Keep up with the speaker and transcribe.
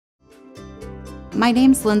My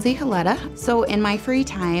name's Lindsay Haletta. So in my free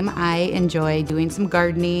time, I enjoy doing some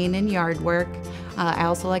gardening and yard work. I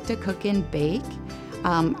also like to cook and bake.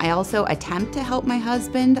 I also attempt to help my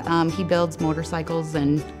husband. He builds motorcycles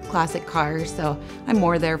and classic cars, so I'm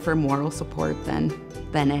more there for moral support than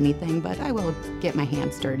anything, but I will get my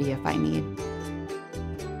hands dirty if I need.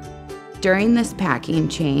 During this packing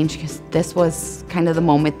change, because this was kind of the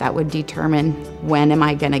moment that would determine when am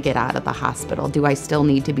I going to get out of the hospital? Do I still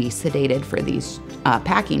need to be sedated for these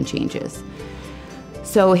packing changes?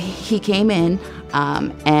 So he came in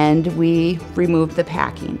and we removed the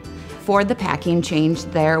packing. For the packing change,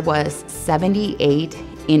 there was 78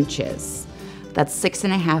 inches. That's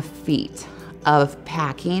 6.5 feet of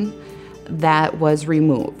packing that was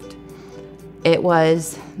removed. It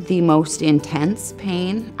was the most intense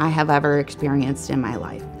pain I have ever experienced in my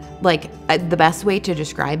life. Like, the best way to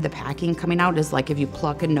describe the packing coming out is like if you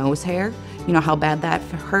pluck a nose hair, you know how bad that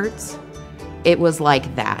hurts? It was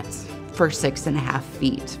like that for 6.5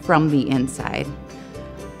 feet from the inside.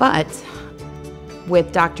 But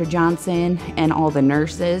with Dr. Johnson and all the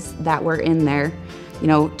nurses that were in there, you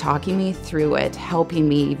know, talking me through it, helping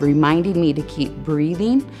me, reminding me to keep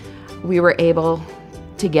breathing, we were able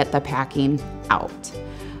to get the packing out.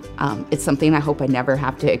 It's something I hope I never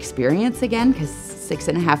have to experience again, because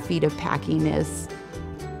 6.5 feet of packing is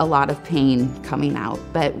a lot of pain coming out,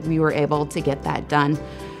 but we were able to get that done.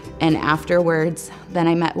 And afterwards, then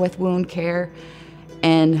I met with wound care,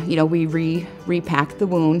 and you know, we repacked the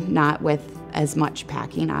wound, not with as much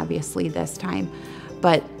packing obviously this time,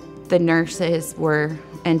 but the nurses were,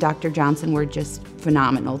 and Dr. Johnson were just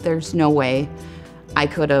phenomenal. There's no way I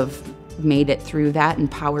could have made it through that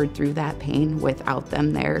and powered through that pain without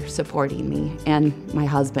them there supporting me and my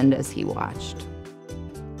husband as he watched.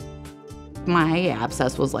 My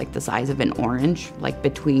abscess was like the size of an orange, like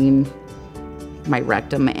between my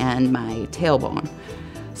rectum and my tailbone.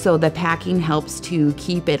 So the packing helps to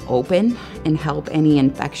keep it open and help any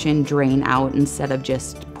infection drain out instead of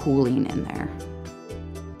just pooling in there.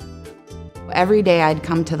 Every day I'd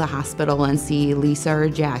come to the hospital and see Lisa or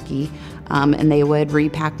Jackie, and they would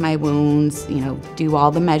repack my wounds, you know, do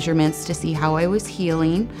all the measurements to see how I was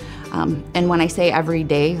healing. And when I say every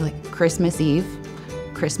day, like Christmas Eve,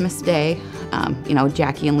 Christmas Day, you know,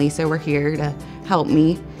 Jackie and Lisa were here to help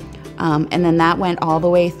me. And then that went all the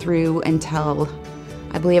way through until,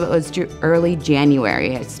 I believe it was early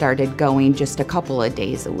January. I started going just a couple of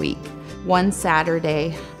days a week. One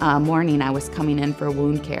Saturday morning, I was coming in for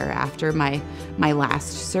wound care after my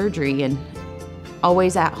last surgery, and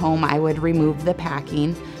always at home I would remove the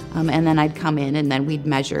packing, and then I'd come in and then we'd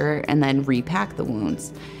measure and then repack the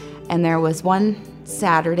wounds. And there was one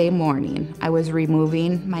Saturday morning, I was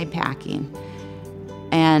removing my packing,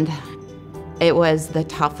 and it was the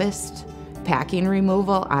toughest packing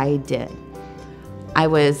removal I did. I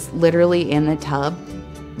was literally in the tub,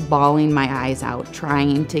 bawling my eyes out,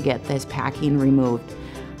 trying to get this packing removed.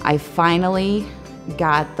 I finally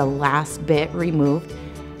got the last bit removed,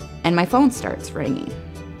 and my phone starts ringing.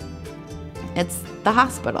 It's the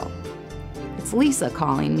hospital. It's Lisa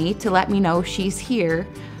calling me to let me know she's here,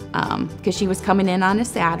 because she was coming in on a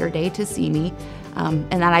Saturday to see me, and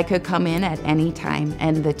that I could come in at any time,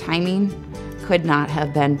 and the timing could not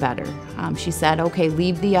have been better. She said, okay,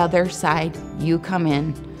 leave the other side, you come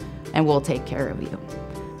in, and we'll take care of you.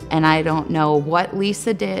 And I don't know what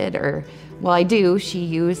Lisa did, or, well, I do. She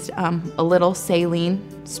used a little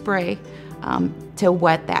saline spray to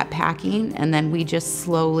wet that packing, and then we just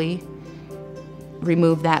slowly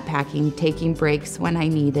removed that packing, taking breaks when I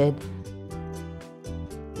needed.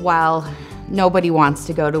 While nobody wants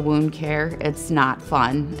to go to wound care, it's not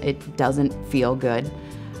fun, it doesn't feel good,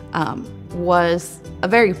 was a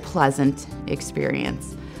very pleasant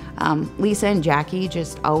experience. Lisa and Jackie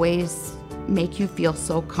just always make you feel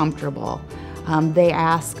so comfortable. They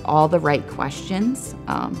ask all the right questions.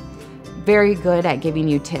 Very good at giving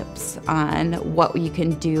you tips on what you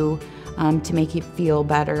can do to make you feel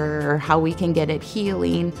better, or how we can get it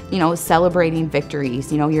healing, you know, celebrating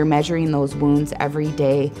victories. You know, you're measuring those wounds every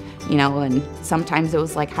day, you know, and sometimes it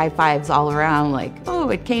was like high fives all around, like, oh,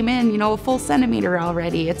 it came in, you know, a full centimeter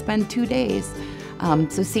already. It's been 2 days.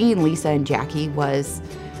 So seeing Lisa and Jackie was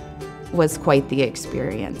quite the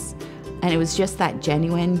experience. And it was just that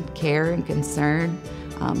genuine care and concern,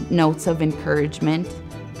 notes of encouragement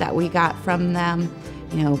that we got from them.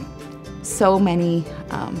 You know, so many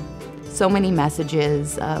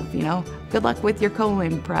messages of, you know, good luck with your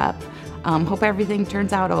colon prep. Hope everything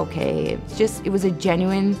turns out okay. It was a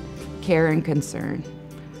genuine care and concern.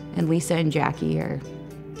 And Lisa and Jackie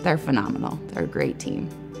they're phenomenal. They're a great team.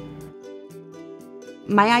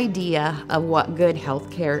 My idea of what good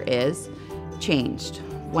healthcare is changed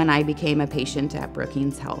when I became a patient at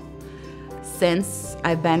Brookings Health. Since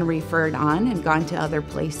I've been referred on and gone to other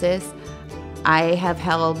places, I have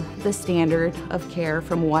held the standard of care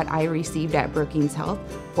from what I received at Brookings Health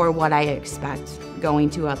for what I expect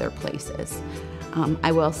going to other places.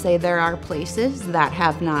 I will say there are places that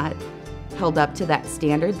have not held up to that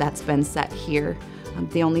standard that's been set here.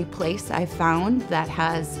 The only place I found that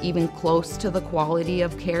has even close to the quality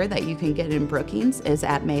of care that you can get in Brookings is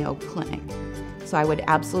at Mayo Clinic. So I would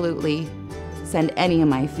absolutely send any of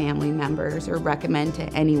my family members or recommend to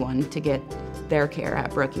anyone to get their care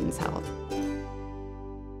at Brookings Health.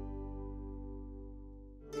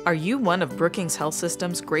 Are you one of Brookings Health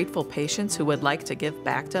System's grateful patients who would like to give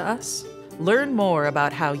back to us? Learn more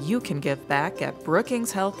about how you can give back at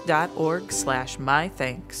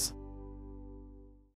brookingshealth.org/mythanks.